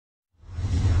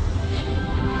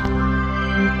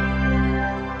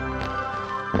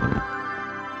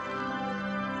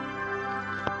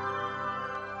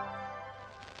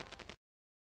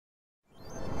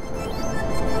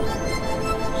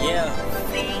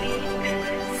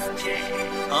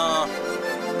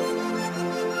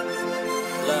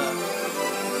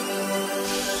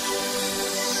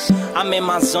I'm in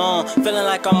my zone, feeling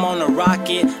like I'm on a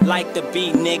rocket. Like the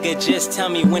beat, nigga, just tell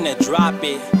me when to drop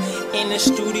it. In the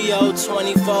studio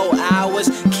 24 hours,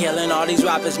 killing all these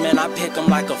rappers, man, I pick them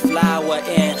like a flower.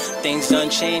 And things done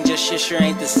change, this shit sure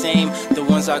ain't the same. The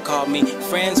ones that called me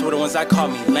friends were the ones that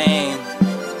called me lame.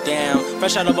 Damn,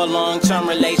 fresh out of a long-term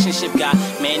relationship, got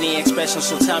many expressions,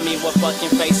 so tell me what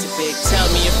fucking face it big. Tell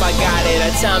me if I got it,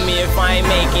 or tell me if I ain't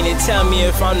making it. Tell me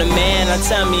if I'm the man, or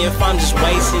tell me if I'm just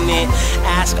wasting it.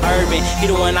 Ask Urban, he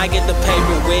the one I get the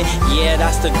paper with. Yeah,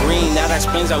 that's the green, that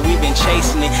explains why we've been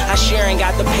chasing it. I sure ain't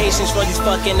got the patience for these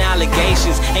fucking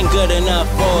allegations. Ain't good enough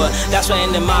for it, that's what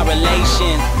ended my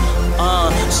relation.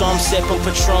 So I'm sipping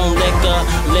Patron liquor,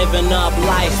 living up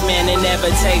life, man, it never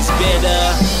tastes bitter.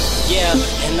 Yeah,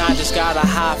 and I just got a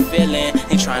high feeling.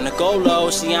 Ain't trying to go low,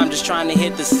 see I'm just trying to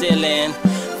hit the ceiling.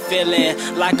 Feeling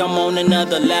like I'm on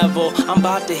another level. I'm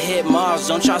about to hit Mars,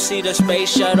 don't y'all see the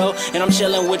space shuttle? And I'm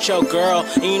chilling with your girl,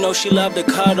 and you know she love to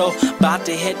cuddle. About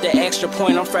to hit the extra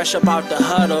point, I'm fresh about the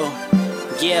huddle.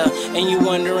 Yeah, and you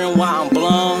wondering why I'm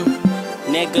blown?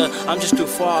 Nigga, I'm just too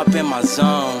far up in my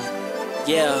zone.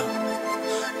 Yeah,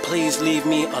 please leave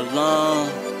me alone.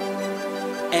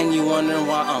 And you wondering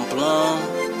why I'm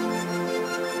blown?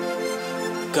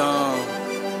 Gone.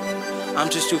 I'm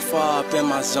just too far up in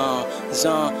my zone.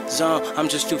 Zone, I'm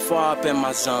just too far up in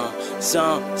my zone.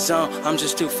 Zone, I'm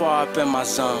just too far up in my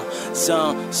zone.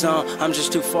 Zone, I'm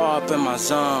just too far up in my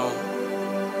zone.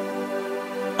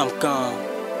 I'm gone.